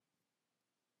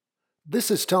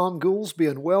This is Tom Goolsby,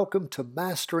 and welcome to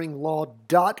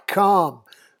MasteringLaw.com.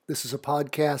 This is a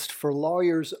podcast for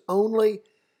lawyers only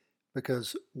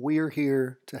because we're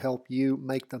here to help you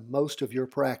make the most of your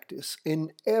practice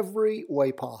in every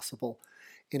way possible,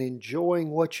 in enjoying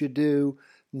what you do,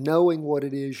 knowing what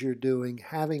it is you're doing,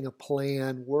 having a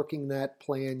plan, working that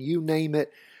plan, you name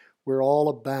it. We're all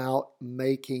about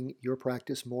making your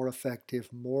practice more effective,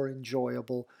 more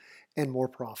enjoyable, and more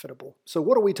profitable. So,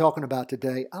 what are we talking about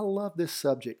today? I love this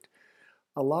subject.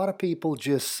 A lot of people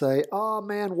just say, oh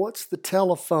man, what's the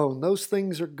telephone? Those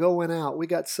things are going out. We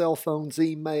got cell phones,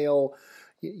 email,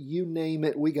 you name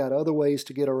it. We got other ways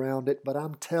to get around it. But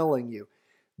I'm telling you,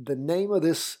 the name of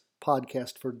this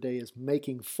podcast for today is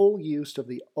making full use of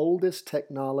the oldest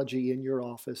technology in your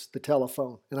office, the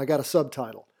telephone. And I got a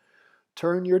subtitle: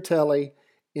 Turn your telly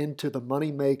into the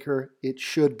moneymaker it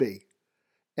should be.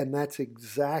 And that's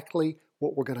exactly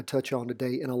what we're going to touch on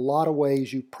today in a lot of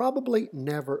ways you probably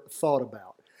never thought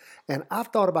about. And I've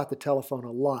thought about the telephone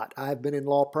a lot. I've been in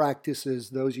law practice, as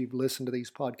those you've listened to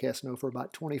these podcasts know, for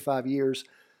about 25 years.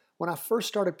 When I first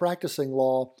started practicing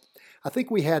law, I think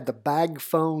we had the bag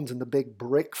phones and the big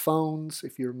brick phones.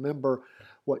 If you remember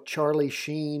what Charlie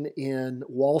Sheen in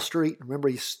Wall Street, remember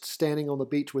he's standing on the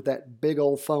beach with that big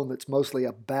old phone that's mostly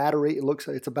a battery.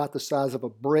 It's about the size of a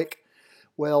brick.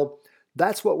 Well,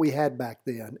 that's what we had back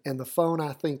then. And the phone,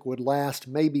 I think, would last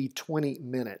maybe 20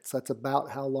 minutes. That's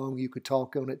about how long you could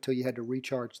talk on it till you had to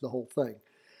recharge the whole thing.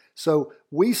 So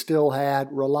we still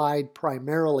relied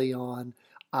primarily on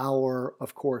our,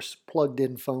 of course, plugged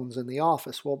in phones in the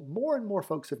office. Well, more and more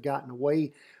folks have gotten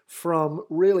away from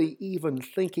really even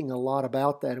thinking a lot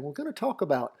about that. And we're going to talk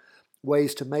about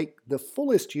ways to make the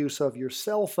fullest use of your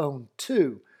cell phone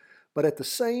too. But at the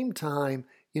same time,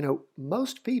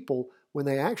 most people, when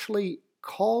they actually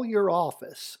call your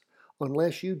office,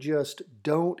 unless you just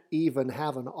don't even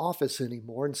have an office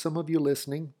anymore, and some of you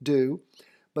listening do,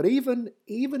 but even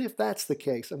if that's the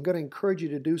case, I'm going to encourage you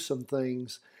to do some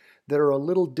things that are a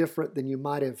little different than you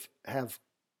might have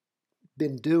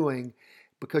been doing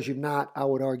because you've not, I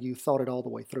would argue, thought it all the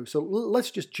way through. So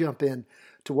let's just jump in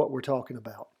to what we're talking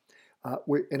about.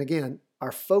 And again,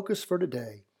 our focus for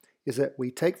today is that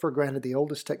we take for granted the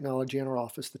oldest technology in our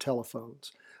office, the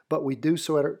telephones, but we do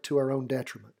so to our own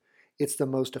detriment. It's the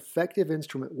most effective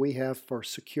instrument we have for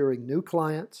securing new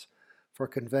clients, for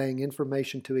conveying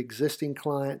information to existing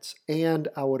clients, and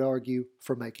I would argue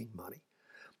for making money.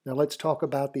 Now let's talk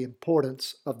about the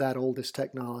importance of that oldest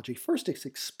technology. First, it's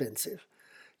expensive.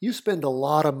 You spend a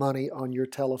lot of money on your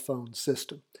telephone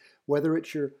system, whether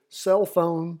it's your cell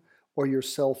phone or your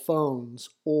cell phones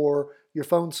or your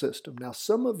phone system. Now,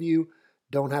 some of you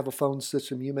don't have a phone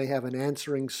system. You may have an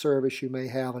answering service. You may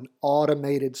have an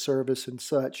automated service and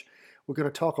such. We're going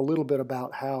to talk a little bit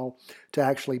about how to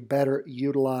actually better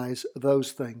utilize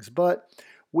those things. But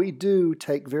we do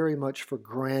take very much for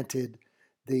granted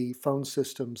the phone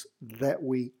systems that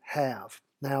we have.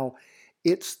 Now,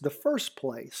 it's the first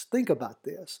place, think about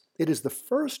this, it is the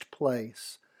first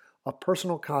place of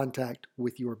personal contact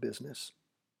with your business.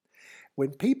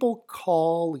 When people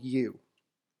call you,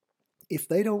 if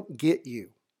they don't get you,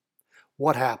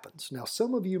 what happens? Now,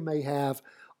 some of you may have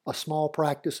a small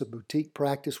practice, a boutique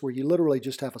practice where you literally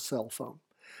just have a cell phone.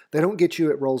 They don't get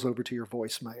you, it rolls over to your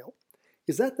voicemail.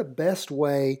 Is that the best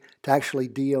way to actually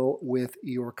deal with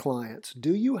your clients?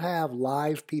 Do you have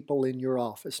live people in your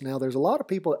office? Now, there's a lot of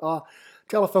people,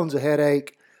 telephone's a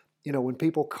headache. When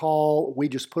people call, we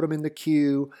just put them in the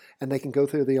queue and they can go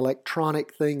through the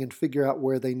electronic thing and figure out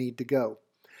where they need to go.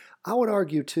 I would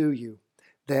argue to you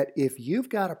that if you've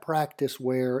got a practice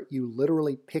where you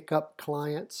literally pick up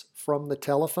clients from the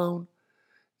telephone,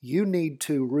 you need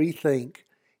to rethink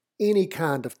any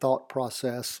kind of thought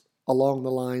process along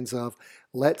the lines of,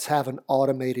 let's have an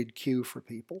automated queue for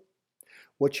people.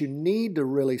 What you need to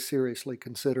really seriously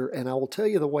consider, and I will tell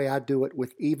you the way I do it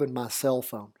with even my cell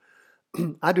phone.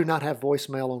 I do not have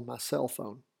voicemail on my cell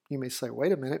phone. You may say,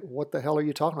 wait a minute, what the hell are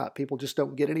you talking about? People just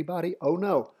don't get anybody? Oh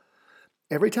no.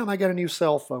 Every time I get a new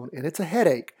cell phone, and it's a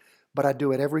headache, but I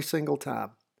do it every single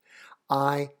time,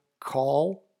 I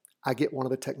call, I get one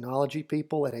of the technology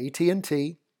people at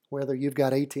AT&T, whether you've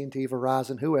got AT&T,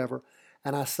 Verizon, whoever,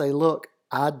 and I say, look,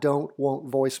 I don't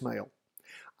want voicemail.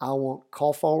 I want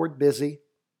call forward busy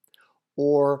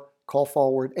or call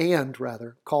forward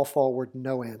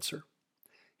no answer.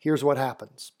 Here's what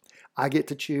happens. I get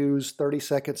to choose 30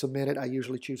 seconds a minute. I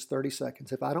usually choose 30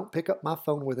 seconds. If I don't pick up my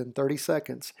phone within 30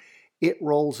 seconds, it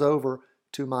rolls over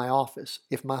to my office.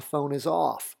 If my phone is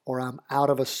off or I'm out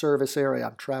of a service area,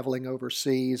 I'm traveling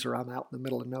overseas or I'm out in the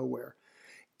middle of nowhere,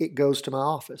 it goes to my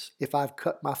office. If I've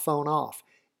cut my phone off,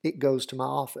 it goes to my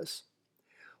office.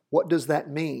 What does that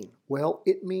mean? Well,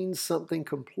 it means something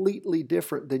completely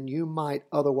different than you might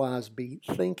otherwise be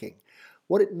thinking.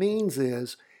 What it means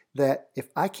is that if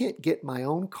I can't get my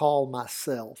own call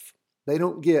myself, they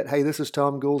don't get, hey, this is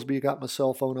Tom Goolsby, you got my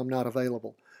cell phone, I'm not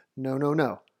available. No, no,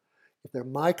 no. If they're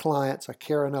my clients, I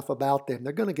care enough about them,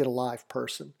 they're going to get a live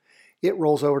person. It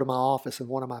rolls over to my office and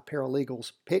one of my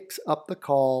paralegals picks up the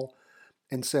call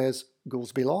and says,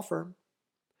 Goolsby Law Firm.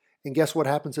 And guess what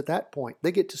happens at that point?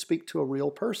 They get to speak to a real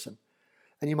person.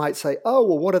 And you might say, oh,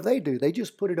 well, what do? They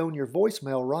just put it on your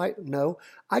voicemail, right? No,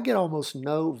 I get almost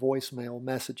no voicemail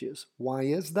messages. Why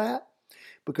is that?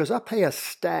 Because I pay a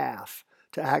staff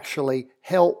to actually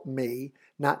help me,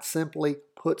 not simply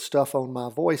put stuff on my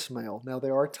voicemail. Now,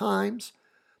 there are times,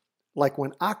 like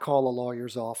when I call a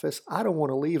lawyer's office, I don't want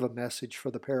to leave a message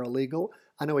for the paralegal.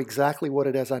 I know exactly what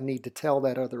it is I need to tell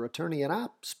that other attorney, and I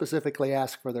specifically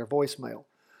ask for their voicemail.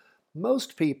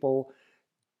 Most people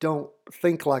don't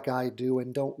think like I do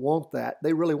and don't want that.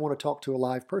 They really want to talk to a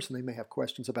live person. They may have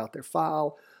questions about their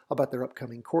file, about their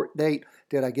upcoming court date,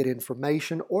 did I get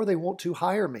information, or they want to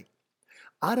hire me.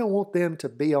 I don't want them to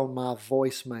be on my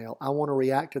voicemail. I want to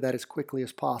react to that as quickly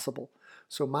as possible.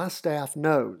 So my staff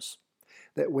knows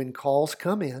that when calls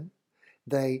come in,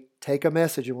 they take a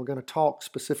message, and we're going to talk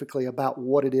specifically about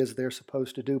what it is they're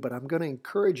supposed to do. But I'm going to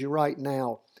encourage you right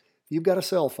now, if you've got a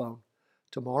cell phone,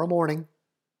 tomorrow morning,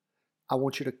 I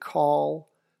want you to call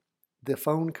the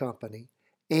phone company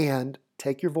and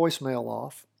take your voicemail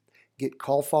off, get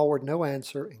call forward no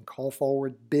answer and call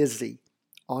forward busy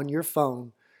on your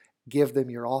phone. Give them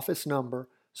your office number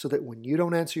so that when you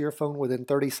don't answer your phone within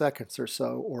 30 seconds or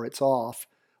so, or it's off,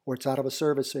 or it's out of a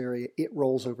service area, it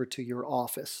rolls over to your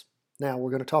office. Now,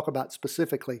 we're going to talk about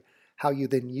specifically how you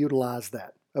then utilize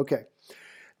that. Okay.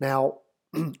 Now,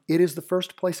 it is the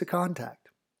first place of contact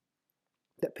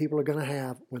that people are going to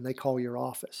have when they call your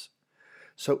office.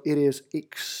 So it is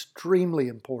extremely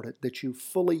important that you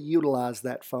fully utilize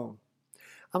that phone.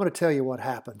 I'm going to tell you what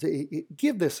happens.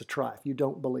 Give this a try if you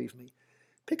don't believe me.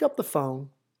 Pick up the phone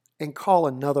and call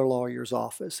another lawyer's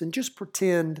office and just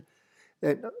pretend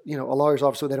that, a lawyer's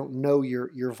office so they don't know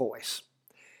your voice.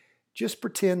 Just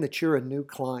pretend that you're a new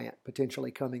client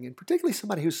potentially coming in, particularly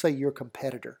somebody who's, say, your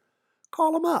competitor.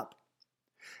 Call them up.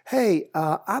 Hey,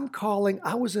 I'm calling.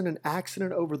 I was in an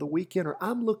accident over the weekend, or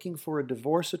I'm looking for a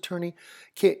divorce attorney.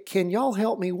 Can y'all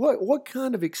help me? What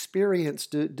kind of experience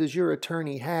does your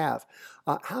attorney have?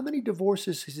 How many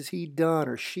divorces has he done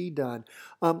or she done?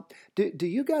 Do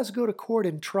you guys go to court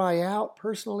and try out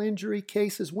personal injury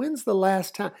cases? When's the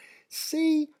last time?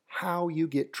 See how you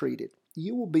get treated.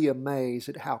 You will be amazed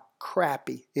at how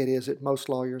crappy it is at most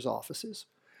lawyers' offices.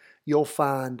 You'll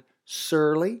find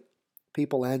surly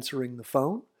people answering the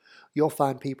phone. You'll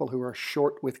find people who are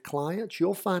short with clients.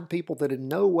 You'll find people that in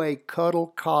no way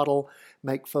cuddle, coddle,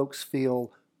 make folks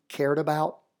feel cared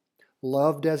about,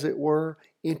 loved as it were,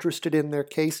 interested in their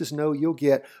cases. No, you'll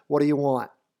get, what do you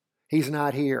want? He's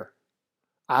not here.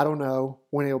 I don't know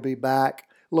when he'll be back.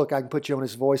 Look, I can put you on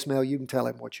his voicemail. You can tell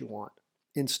him what you want.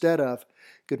 Instead of,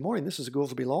 good morning, this is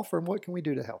Goolsby Law Firm. What can we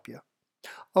do to help you?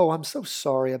 Oh, I'm so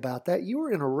sorry about that. You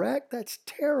were in a wreck? That's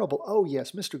terrible. Oh,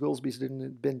 yes, Mr. Goolsby's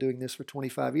been doing this for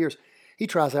 25 years. He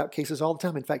tries out cases all the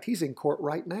time. In fact, he's in court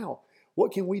right now.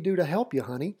 What can we do to help you,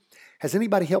 honey? Has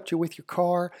anybody helped you with your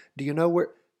car? Do you know where?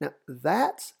 Now,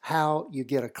 that's how you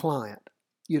get a client.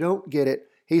 You don't get it,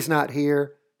 he's not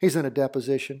here, he's in a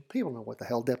deposition. People know what the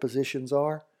hell depositions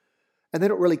are. And they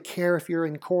don't really care if you're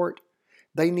in court.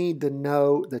 They need to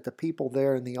know that the people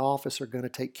there in the office are going to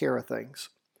take care of things.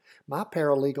 My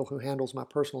paralegal who handles my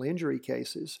personal injury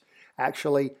cases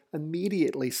actually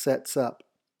immediately sets up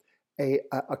a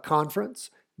conference,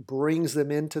 brings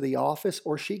them into the office,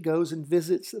 or she goes and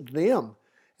visits them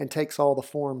and takes all the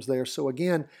forms there. So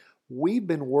again, we've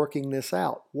been working this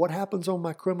out. What happens on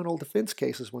my criminal defense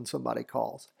cases when somebody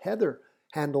calls? Heather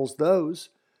handles those,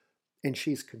 and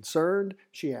she's concerned.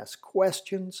 She asks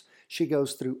questions. She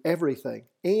goes through everything.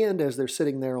 And as they're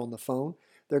sitting there on the phone,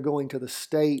 they're going to the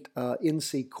state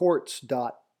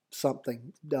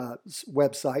nccourts.something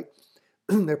website.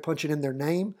 They're punching in their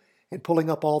name and pulling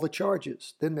up all the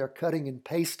charges. Then they're cutting and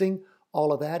pasting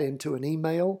all of that into an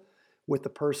email with the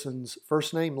person's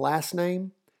first name, last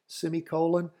name,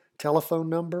 semicolon, telephone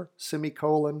number,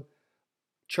 semicolon,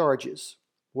 charges,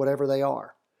 whatever they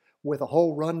are, with a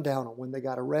whole rundown on when they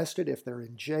got arrested, if they're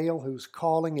in jail, who's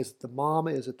calling, is it the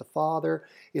mama, is it the father,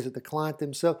 is it the client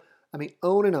themselves? I mean,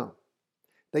 on and on.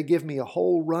 They give me a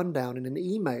whole rundown in an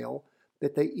email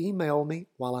that they email me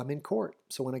while I'm in court.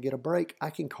 So when I get a break, I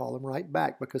can call them right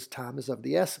back because time is of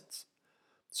the essence.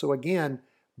 So again,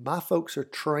 my folks are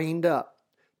trained up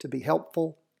to be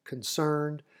helpful,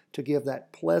 concerned, to give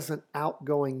that pleasant,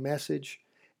 outgoing message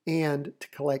and to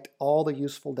collect all the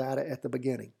useful data at the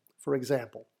beginning. For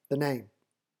example, the name,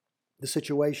 the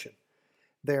situation,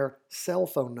 their cell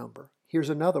phone number. Here's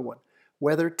another one.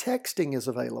 Whether texting is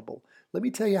available. Let me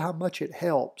tell you how much it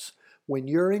helps when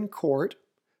you're in court,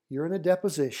 you're in a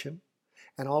deposition,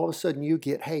 and all of a sudden you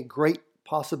get, hey, great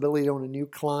possibility on a new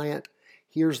client.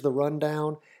 Here's the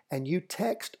rundown. And you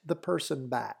text the person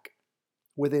back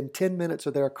within 10 minutes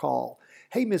of their call.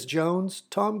 Hey, Ms. Jones,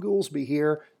 Tom Goolsby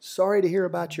here. Sorry to hear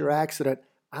about your accident.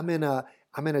 I'm in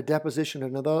a deposition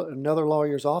in another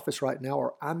lawyer's office right now,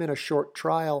 or I'm in a short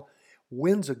trial.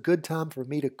 When's a good time for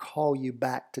me to call you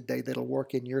back today that'll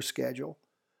work in your schedule?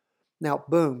 Now,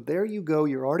 boom, there you go.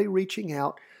 You're already reaching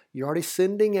out. You're already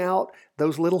sending out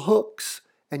those little hooks,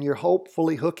 and you're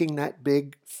hopefully hooking that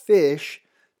big fish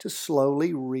to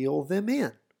slowly reel them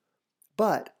in.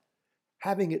 But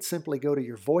having it simply go to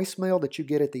your voicemail that you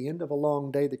get at the end of a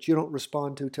long day that you don't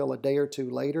respond to till a day or two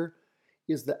later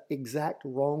is the exact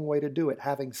wrong way to do it.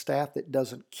 Having staff that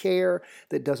doesn't care,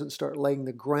 that doesn't start laying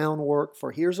the groundwork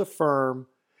for here's a firm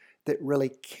that really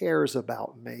cares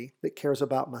about me, that cares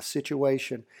about my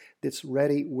situation, that's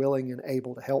ready, willing, and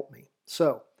able to help me.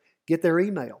 So get their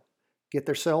email, get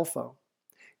their cell phone,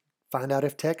 find out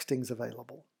if texting's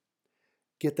available,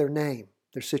 get their name,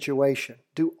 their situation,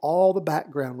 do all the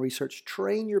background research,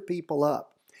 train your people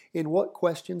up in what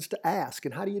questions to ask.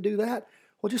 And how do you do that?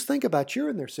 Well, just think about you're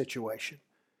in their situation.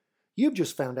 You've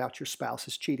just found out your spouse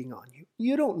is cheating on you.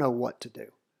 You don't know what to do.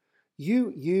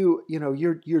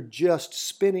 You're just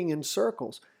spinning in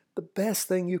circles. The best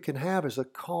thing you can have is a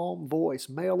calm voice,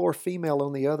 male or female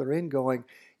on the other end going,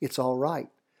 it's all right.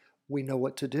 We know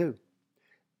what to do.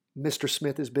 Mr.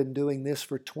 Smith has been doing this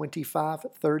for 25,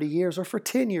 30 years, or for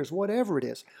 10 years, whatever it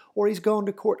is. Or he's gone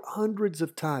to court hundreds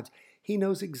of times. He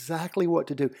knows exactly what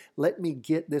to do. Let me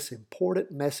get this important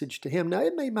message to him. Now,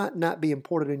 it may not be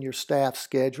important in your staff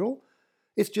schedule.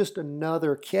 It's just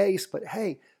another case. But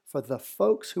hey, for the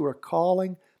folks who are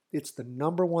calling, it's the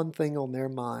number one thing on their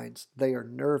minds. They are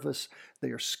nervous.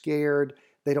 They are scared.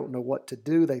 They don't know what to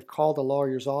do. They've called the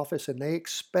lawyer's office and they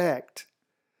expect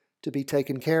to be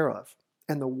taken care of.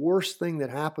 And the worst thing that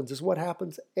happens is what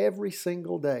happens every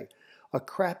single day. A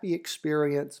crappy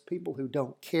experience, people who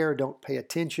don't care, don't pay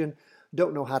attention,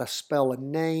 don't know how to spell a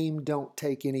name, don't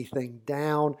take anything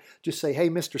down. Just say, hey,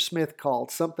 Mr. Smith called,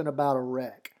 something about a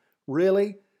wreck.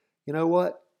 Really? You know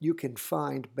what? You can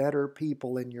find better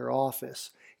people in your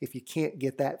office if you can't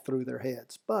get that through their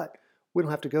heads. But we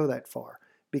don't have to go that far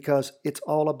because it's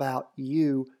all about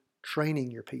you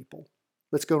training your people.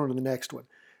 Let's go on to the next one.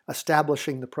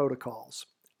 Establishing the protocols.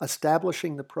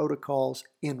 Establishing the protocols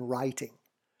in writing.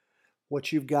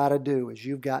 What you've got to do is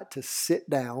you've got to sit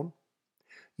down.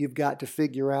 You've got to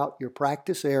figure out your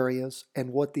practice areas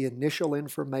and what the initial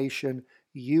information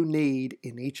you need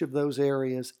in each of those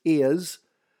areas is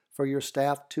for your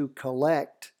staff to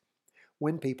collect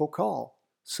when people call,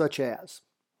 such as,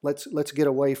 let's get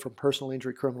away from personal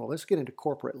injury criminal. Let's get into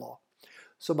corporate law.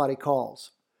 Somebody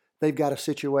calls. They've got a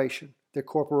situation. Their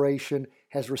corporation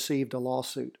has received a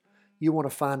lawsuit. You want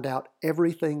to find out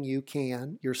everything you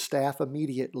can, your staff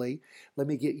immediately. Let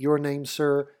me get your name,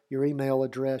 sir, your email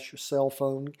address, your cell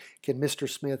phone. Can Mr.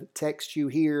 Smith text you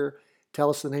here? Tell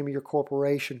us the name of your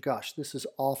corporation. Gosh, this is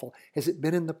awful. Has it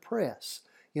been in the press?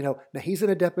 Now he's in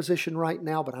a deposition right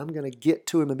now, but I'm going to get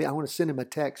to him. I want to send him a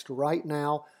text right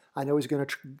now. I know he's going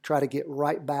to try to get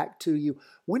right back to you.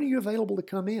 When are you available to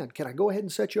come in? Can I go ahead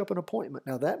and set you up an appointment?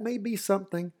 Now, that may be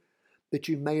something that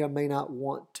you may or may not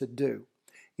want to do,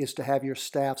 is to have your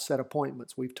staff set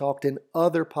appointments. We've talked in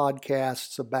other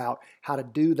podcasts about how to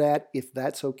do that if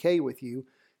that's okay with you.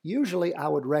 Usually I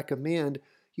would recommend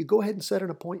you go ahead and set an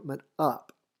appointment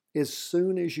up as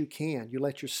soon as you can. You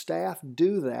let your staff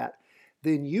do that.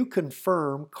 Then you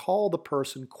confirm, call the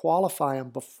person, qualify them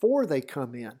before they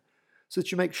come in so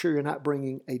that you make sure you're not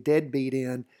bringing a deadbeat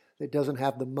in that doesn't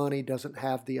have the money, doesn't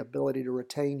have the ability to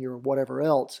retain you or whatever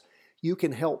else. You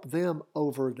can help them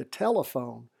over the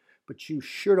telephone, but you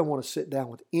sure don't want to sit down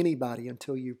with anybody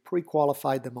until you've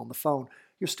pre-qualified them on the phone.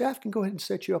 Your staff can go ahead and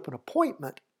set you up an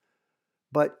appointment,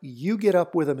 but you get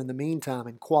up with them in the meantime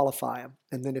and qualify them.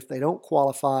 And then if they don't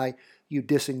qualify, you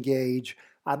disengage.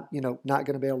 I'm not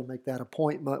going to be able to make that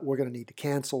appointment. We're going to need to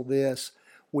cancel this.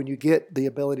 When you get the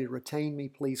ability to retain me,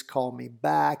 please call me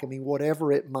back.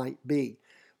 Whatever it might be.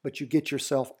 But you get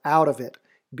yourself out of it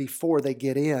before they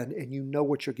get in, and you know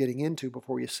what you're getting into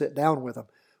before you sit down with them.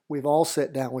 We've all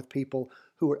sat down with people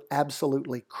who are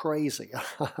absolutely crazy.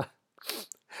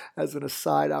 As an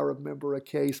aside, I remember a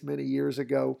case many years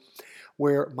ago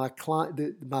where my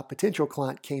potential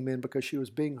client came in because she was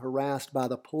being harassed by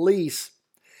the police,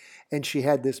 And she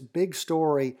had this big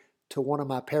story to one of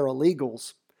my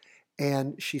paralegals,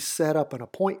 and she set up an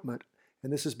appointment.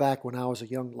 And this is back when I was a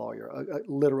young lawyer,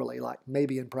 literally like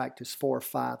maybe in practice 4,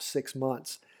 5, 6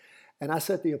 months. And I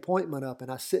set the appointment up,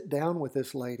 and I sit down with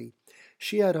this lady.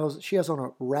 She has on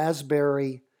a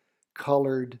raspberry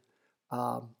colored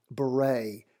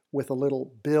beret with a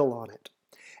little bill on it.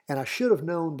 And I should have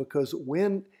known, because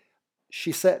when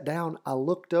she sat down, I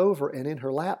looked over, and in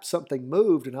her lap something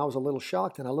moved, and I was a little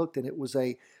shocked. And I looked, and it was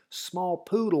a small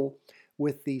poodle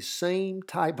with the same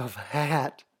type of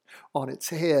hat on its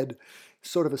head,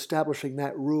 sort of establishing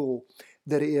that rule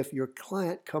that if your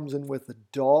client comes in with a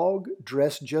dog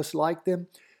dressed just like them,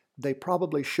 they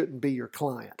probably shouldn't be your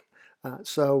client.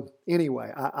 So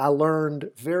anyway, I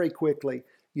learned very quickly,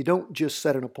 you don't just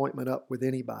set an appointment up with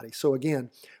anybody. So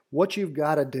again, what you've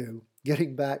got to do,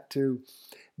 getting back to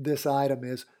this item,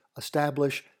 is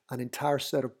establish an entire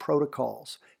set of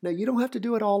protocols. Now, you don't have to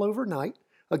do it all overnight.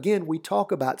 Again, we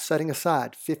talk about setting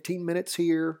aside 15 minutes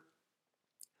here,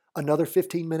 another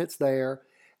 15 minutes there,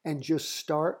 and just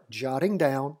start jotting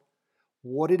down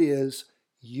what it is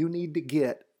you need to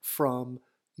get from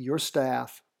your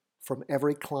staff, from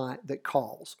every client that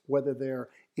calls, whether they're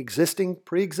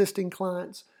pre-existing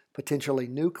clients, potentially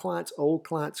new clients, old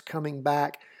clients coming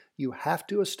back. You have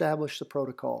to establish the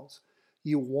protocols.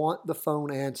 You want the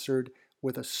phone answered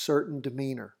with a certain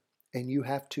demeanor, and you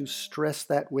have to stress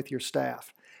that with your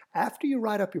staff. After you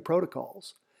write up your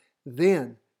protocols,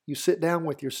 then you sit down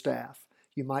with your staff.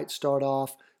 You might start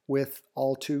off with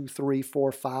all 2, 3,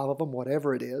 4, 5 of them,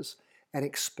 whatever it is, and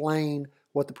explain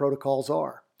what the protocols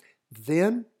are.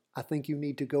 Then I think you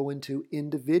need to go into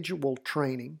individual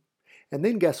training. And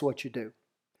then guess what you do?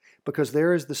 Because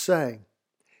there is the saying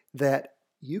that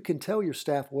you can tell your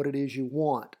staff what it is you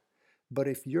want, but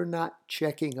if you're not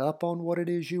checking up on what it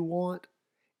is you want,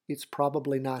 it's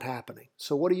probably not happening.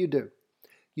 So what do?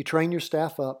 You train your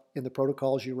staff up in the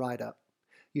protocols you write up.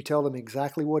 You tell them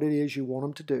exactly what it is you want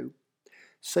them to do.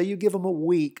 Say you give them a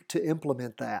week to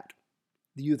implement that.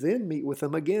 You then meet with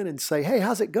them again and say, hey,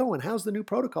 how's it going? How's the new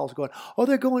protocols going? Oh,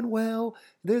 they're going well.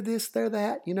 They're this, they're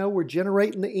that. We're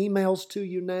generating the emails to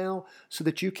you now so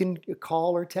that you can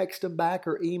call or text them back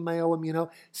or email them.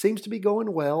 Seems to be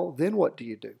going well. Then what do?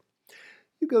 You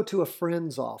go to a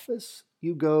friend's office.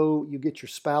 You get your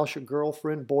spouse, your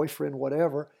girlfriend, boyfriend,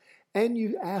 whatever, and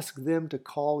you ask them to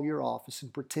call your office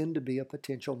and pretend to be a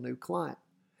potential new client.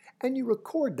 And you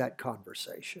record that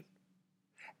conversation.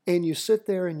 And you sit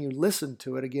there and you listen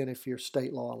to it. Again, if your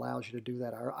state law allows you to do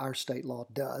that, our state law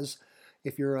does.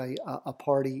 If you're a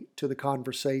party to the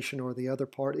conversation, or the other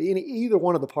party, either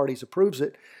one of the parties approves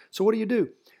it. So what do?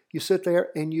 You sit there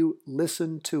and you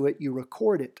listen to it, you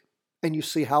record it, and you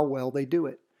see how well they do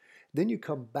it. Then you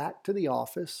come back to the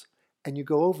office and you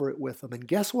go over it with them. And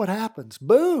guess what happens?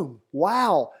 Boom!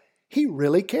 Wow! He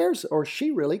really cares, or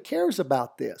she really cares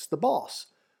about this, the boss.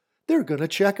 They're going to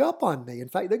check up on me. In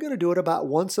fact, they're going to do it about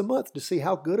once a month to see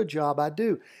how good a job I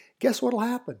do. Guess what will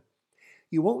happen?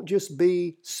 You won't just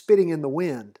be spitting in the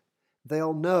wind.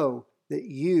 They'll know that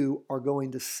you are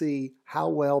going to see how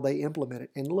well they implement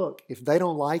it. And look, if they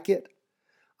don't like it,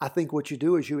 I think what you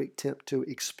do is you attempt to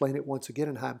explain it once again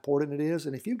and how important it is.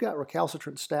 And if you've got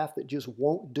recalcitrant staff that just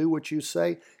won't do what you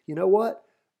say, you know what?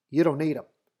 You don't need them,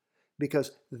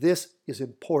 because this is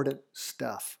important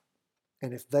stuff.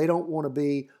 And if they don't want to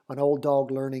be an old dog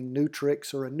learning new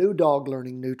tricks, or a new dog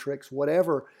learning new tricks,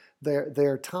 whatever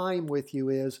their time with you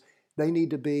is, they need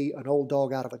to be an old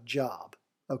dog out of a job.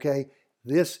 Okay?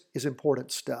 This is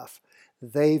important stuff.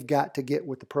 They've got to get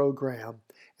with the program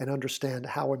and understand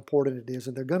how important it is.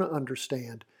 And they're going to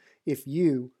understand if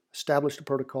you establish the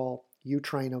protocol, you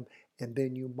train them, and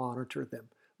then you monitor them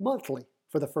monthly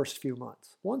for the first few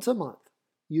months. Once a month,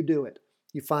 you do it.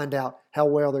 You find out how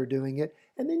well they're doing it,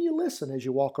 and then you listen as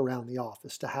you walk around the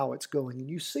office to how it's going, and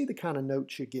you see the kind of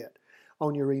notes you get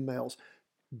on your emails.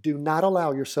 Do not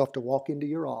allow yourself to walk into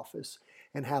your office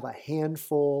and have a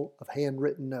handful of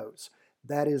handwritten notes.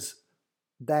 That is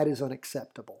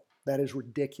unacceptable. That is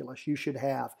ridiculous. You should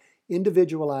have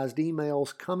individualized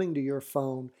emails coming to your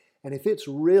phone, and if it's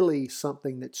really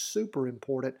something that's super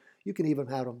important, you can even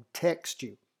have them text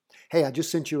you. Hey, I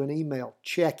just sent you an email.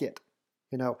 Check it.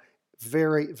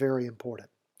 Very, very important.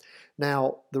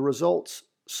 Now, the results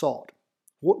sought.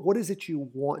 What is it you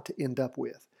want to end up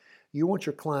with? You want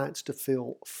your clients to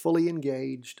feel fully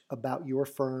engaged about your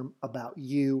firm, about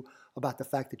you, about the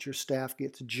fact that your staff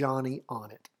gets Johnny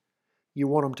on it. You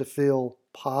want them to feel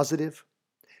positive.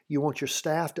 You want your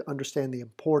staff to understand the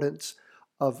importance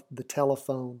of the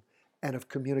telephone and of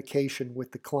communication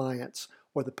with the clients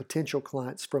or the potential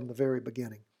clients from the very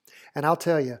beginning. And I'll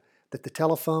tell you that the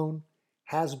telephone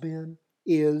has been,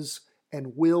 is,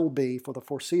 and will be for the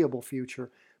foreseeable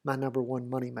future my number one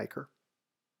moneymaker.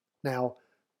 Now,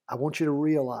 I want you to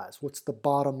realize what's the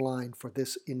bottom line for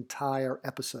this entire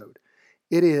episode.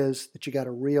 It is that you got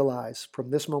to realize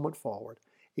from this moment forward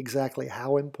exactly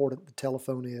how important the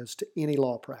telephone is to any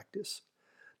law practice.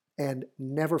 And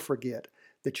never forget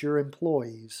that your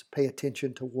employees pay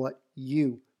attention to what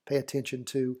you pay attention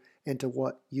to and to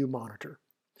what you monitor.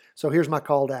 So here's my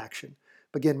call to action.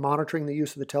 Begin monitoring the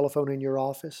use of the telephone in your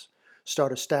office.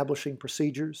 Start establishing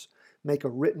procedures. Make a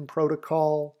written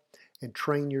protocol and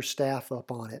train your staff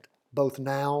up on it, both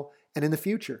now and in the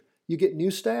future. You get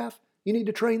new staff, you need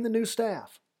to train the new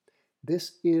staff.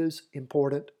 This is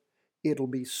important. It'll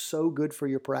be so good for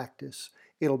your practice.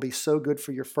 It'll be so good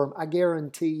for your firm. I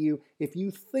guarantee you, if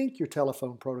you think your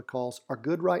telephone protocols are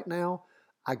good right now,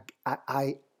 I'll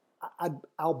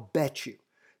bet you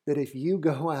that if you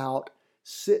go out,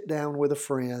 sit down with a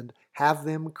friend, have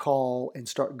them call and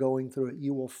start going through it,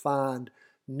 you will find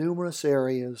numerous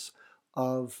areas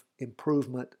of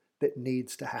improvement that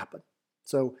needs to happen.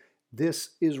 So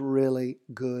this is really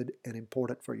good and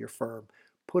important for your firm.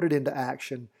 Put it into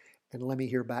action and let me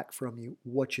hear back from you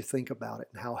what you think about it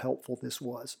and how helpful this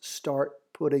was. Start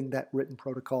putting that written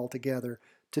protocol together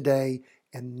today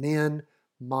and then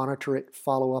monitor it,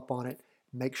 follow up on it,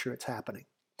 make sure it's happening.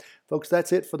 Folks,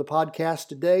 that's it for the podcast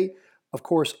today. Of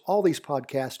course, all these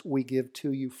podcasts we give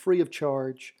to you free of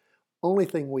charge. Only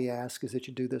thing we ask is that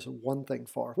you do this one thing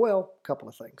for. Well, a couple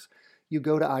of things. You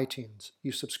go to iTunes,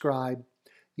 you subscribe,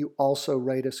 you also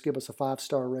rate us, give us a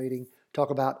 5-star rating, talk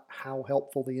about how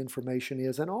helpful the information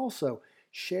is, and also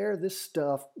share this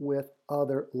stuff with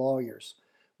other lawyers,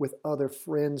 with other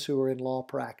friends who are in law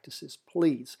practices.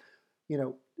 Please,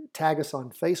 tag us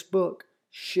on Facebook,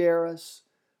 share us,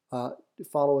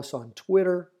 follow us on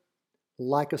Twitter,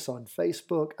 like us on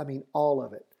Facebook. I mean, all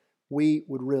of it. We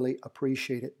would really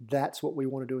appreciate it. That's what we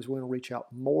want to do, is we want to reach out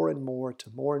more and more to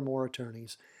more and more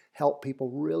attorneys, help people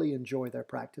really enjoy their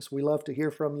practice. We love to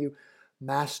hear from you.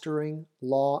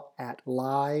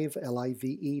 MasteringLaw@live,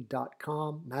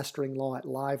 live.com.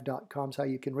 MasteringLaw@live.com is how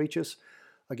you can reach us.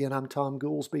 Again, I'm Tom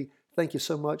Goolsby. Thank you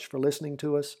so much for listening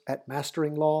to us at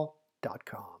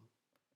masteringlaw.com.